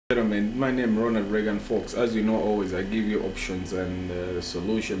Gentlemen, my name is Ronald Regan, folks. As you know, always I give you options and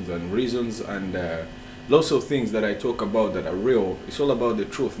solutions and reasons and lots of things that I talk about that are real. It's all about the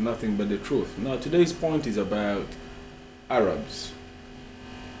truth, nothing but the truth. Now, today's point is about Arabs.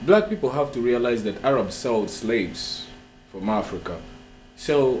 Black people have to realize that Arabs sold slaves from Africa.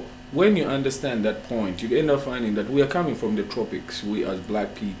 So when you understand that point, you end up finding that we are coming from the tropics, we as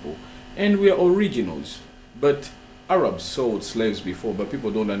black people, and we are originals. But Arabs sold slaves before, but people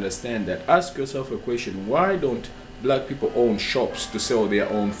don't understand that. Ask yourself a question: why don't black people own shops to sell their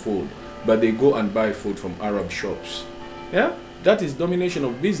own food, but they go and buy food from Arab shops? Yeah, that is domination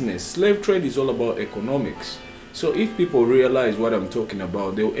of business. Slave trade is all about economics. So if people realize what I'm talking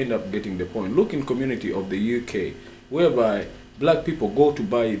about, they'll end up getting the point. Look in community of the UK, whereby black people go to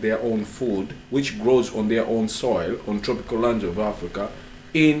buy their own food, which grows on their own soil, on tropical lands of Africa,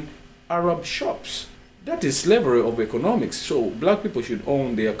 in Arab shops. That is slavery of economics. So black people should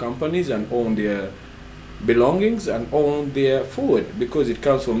own their companies and own their belongings and own their food, because it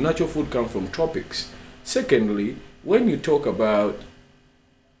comes from natural food, comes from tropics. Secondly, when you talk about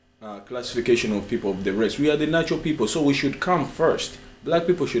classification of people of the race, we are the natural people, so we should come first. Black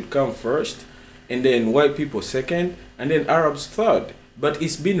people should come first, and then white people second, and then Arabs third. But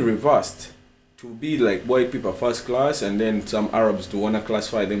it's been reversed to be like white people first class, and then some Arabs to want to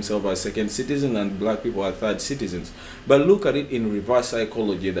classify themselves as second citizen, and black people are third citizens. But look at it in reverse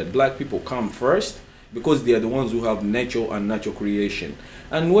psychology, that black people come first because they are the ones who have nature and natural creation.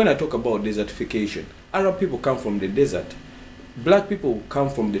 And when I talk about desertification, Arab people come from the desert, black people come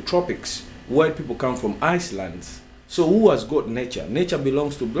from the tropics, white people come from Iceland. So who has got nature? Nature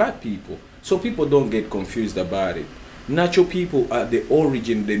belongs to black people. So people don't get confused about it. Natural people are the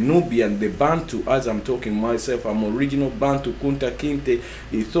origin, the Nubian, the Bantu. As I'm talking myself, I'm original Bantu, Kunta Kinte,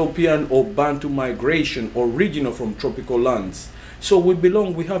 Ethiopian or Bantu migration, original from tropical lands. So we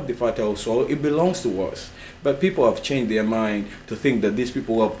belong, we have the fertile soil, it belongs to us. But people have changed their mind to think that these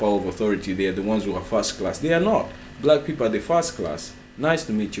people who have power of authority, they are the ones who are first class. They are not. Black people are the first class. Nice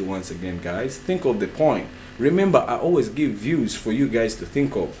to meet you once again, guys. Think of the point. Remember, I always give views for you guys to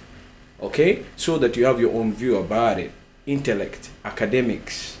think of. Okay, so that you have your own view about it. Intellect,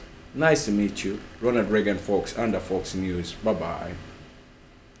 academics. Nice to meet you. Ronald Regan, Fox, under Fox News. Bye bye.